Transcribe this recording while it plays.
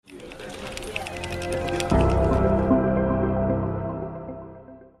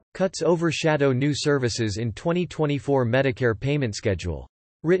Cuts overshadow new services in 2024 Medicare payment schedule.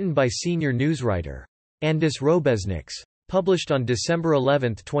 Written by senior newswriter Andis Robesniks. Published on December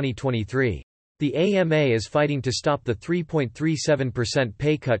 11, 2023. The AMA is fighting to stop the 3.37%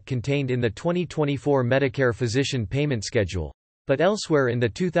 pay cut contained in the 2024 Medicare physician payment schedule. But elsewhere in the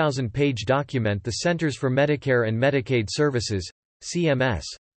 2,000-page document, the Centers for Medicare and Medicaid Services, CMS,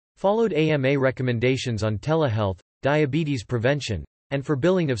 followed AMA recommendations on telehealth, diabetes prevention, and for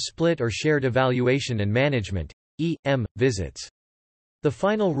billing of split or shared evaluation and management, (EM) visits. The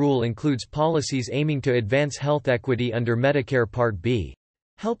final rule includes policies aiming to advance health equity under Medicare Part B,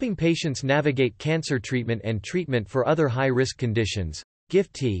 helping patients navigate cancer treatment and treatment for other high-risk conditions.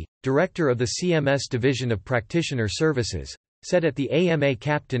 Gifty, director of the CMS Division of Practitioner Services, said at the AMA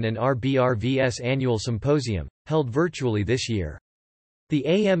Captain and RBRVS Annual Symposium, held virtually this year. The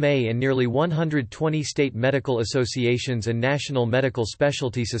AMA and nearly 120 state medical associations and national medical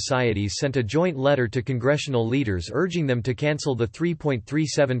specialty societies sent a joint letter to congressional leaders urging them to cancel the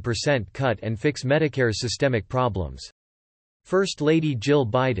 3.37% cut and fix Medicare's systemic problems. First Lady Jill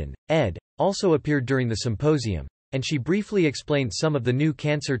Biden, ed., also appeared during the symposium, and she briefly explained some of the new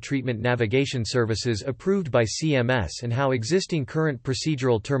cancer treatment navigation services approved by CMS and how existing current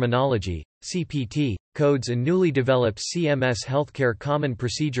procedural terminology, CPT, codes and newly developed CMS Healthcare Common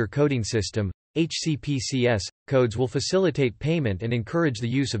Procedure Coding System, HCPCS, codes will facilitate payment and encourage the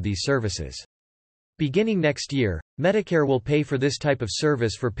use of these services. Beginning next year, Medicare will pay for this type of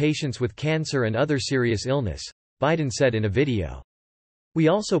service for patients with cancer and other serious illness, Biden said in a video. We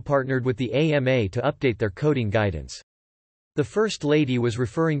also partnered with the AMA to update their coding guidance. The First Lady was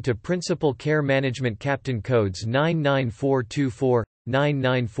referring to Principal Care Management Captain Codes 99424,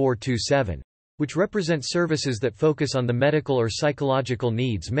 99427, which represent services that focus on the medical or psychological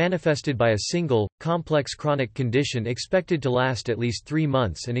needs manifested by a single, complex chronic condition expected to last at least 3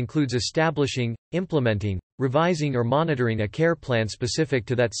 months and includes establishing, implementing, revising or monitoring a care plan specific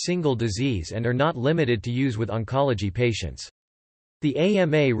to that single disease and are not limited to use with oncology patients. The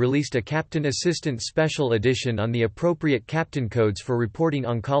AMA released a Captain Assistant Special Edition on the appropriate Captain codes for reporting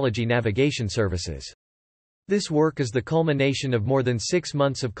oncology navigation services. This work is the culmination of more than 6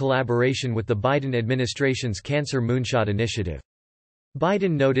 months of collaboration with the Biden administration's Cancer Moonshot initiative.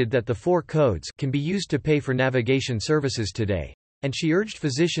 Biden noted that the 4 codes can be used to pay for navigation services today, and she urged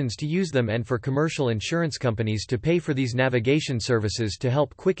physicians to use them and for commercial insurance companies to pay for these navigation services to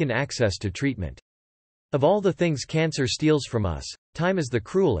help quicken access to treatment. Of all the things cancer steals from us, time is the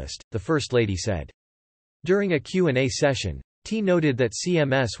cruelest, the First Lady said. During a Q&A session, T noted that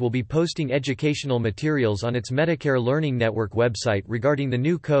CMS will be posting educational materials on its Medicare Learning Network website regarding the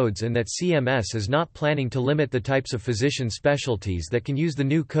new codes and that CMS is not planning to limit the types of physician specialties that can use the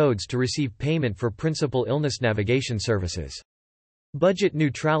new codes to receive payment for principal illness navigation services. Budget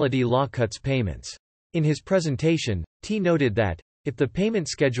neutrality law cuts payments. In his presentation, T noted that, if the payment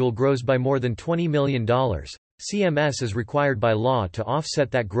schedule grows by more than $20 million, CMS is required by law to offset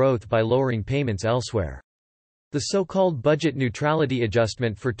that growth by lowering payments elsewhere. The so-called budget neutrality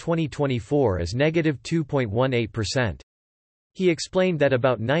adjustment for 2024 is negative 2.18%. He explained that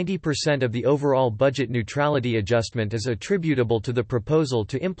about 90% of the overall budget neutrality adjustment is attributable to the proposal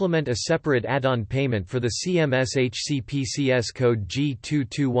to implement a separate add-on payment for the CMS HCPCS code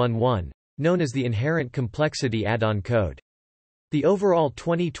G2211, known as the Inherent Complexity Add-on Code. The overall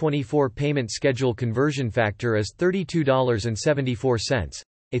 2024 payment schedule conversion factor is $32.74,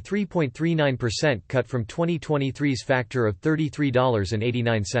 a 3.39% cut from 2023's factor of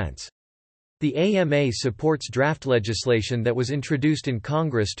 $33.89. The AMA supports draft legislation that was introduced in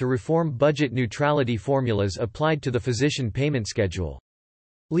Congress to reform budget neutrality formulas applied to the physician payment schedule.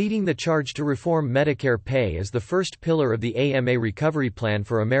 Leading the charge to reform Medicare pay is the first pillar of the AMA Recovery Plan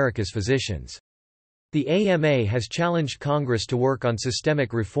for America's Physicians. The AMA has challenged Congress to work on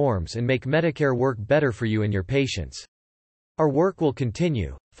systemic reforms and make Medicare work better for you and your patients. Our work will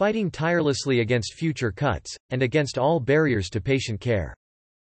continue, fighting tirelessly against future cuts, and against all barriers to patient care.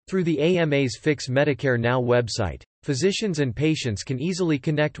 Through the AMA's Fix Medicare Now website, physicians and patients can easily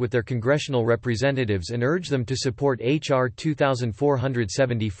connect with their congressional representatives and urge them to support H.R.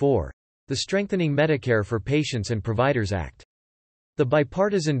 2474, the Strengthening Medicare for Patients and Providers Act. The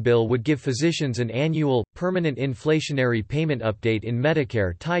bipartisan bill would give physicians an annual, permanent inflationary payment update in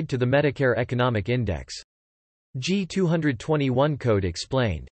Medicare tied to the Medicare Economic Index. G221 code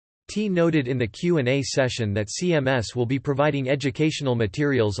explained. T noted in the Q&A session that CMS will be providing educational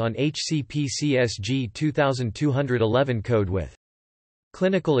materials on HCPCS G2211 code with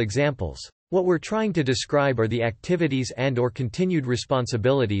clinical examples. What we're trying to describe are the activities and/or continued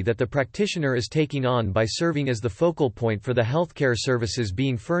responsibility that the practitioner is taking on by serving as the focal point for the healthcare services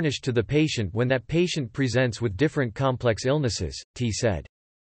being furnished to the patient when that patient presents with different complex illnesses, T said.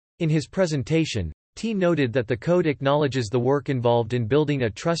 In his presentation, T noted that the code acknowledges the work involved in building a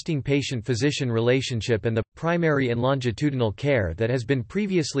trusting patient-physician relationship and the primary and longitudinal care that has been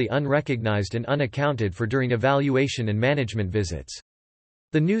previously unrecognized and unaccounted for during evaluation and management visits.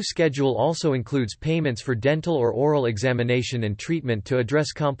 The new schedule also includes payments for dental or oral examination and treatment to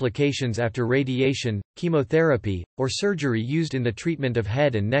address complications after radiation, chemotherapy, or surgery used in the treatment of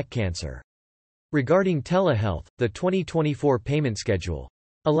head and neck cancer. Regarding telehealth, the 2024 payment schedule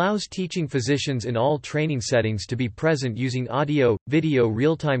allows teaching physicians in all training settings to be present using audio, video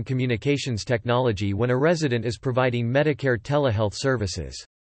real-time communications technology when a resident is providing Medicare telehealth services.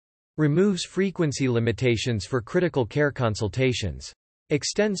 Removes frequency limitations for critical care consultations.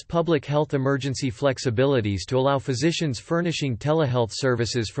 Extends public health emergency flexibilities to allow physicians furnishing telehealth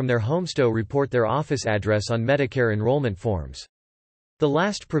services from their homes to report their office address on Medicare enrollment forms. The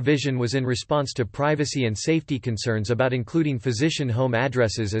last provision was in response to privacy and safety concerns about including physician home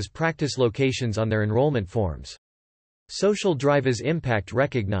addresses as practice locations on their enrollment forms. Social drive as impact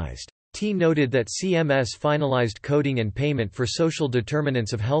recognized. T noted that CMS finalized coding and payment for social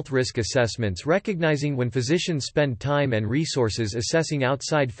determinants of health risk assessments, recognizing when physicians spend time and resources assessing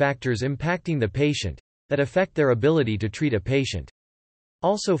outside factors impacting the patient that affect their ability to treat a patient.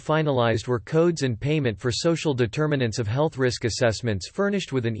 Also finalized were codes and payment for social determinants of health risk assessments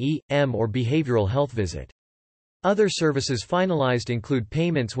furnished with an E.M. or behavioral health visit. Other services finalized include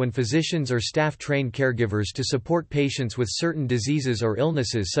payments when physicians or staff train caregivers to support patients with certain diseases or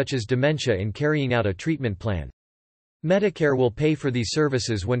illnesses such as dementia in carrying out a treatment plan. Medicare will pay for these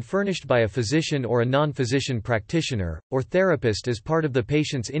services when furnished by a physician or a non-physician practitioner, or therapist as part of the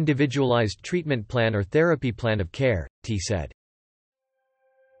patient's individualized treatment plan or therapy plan of care, T said.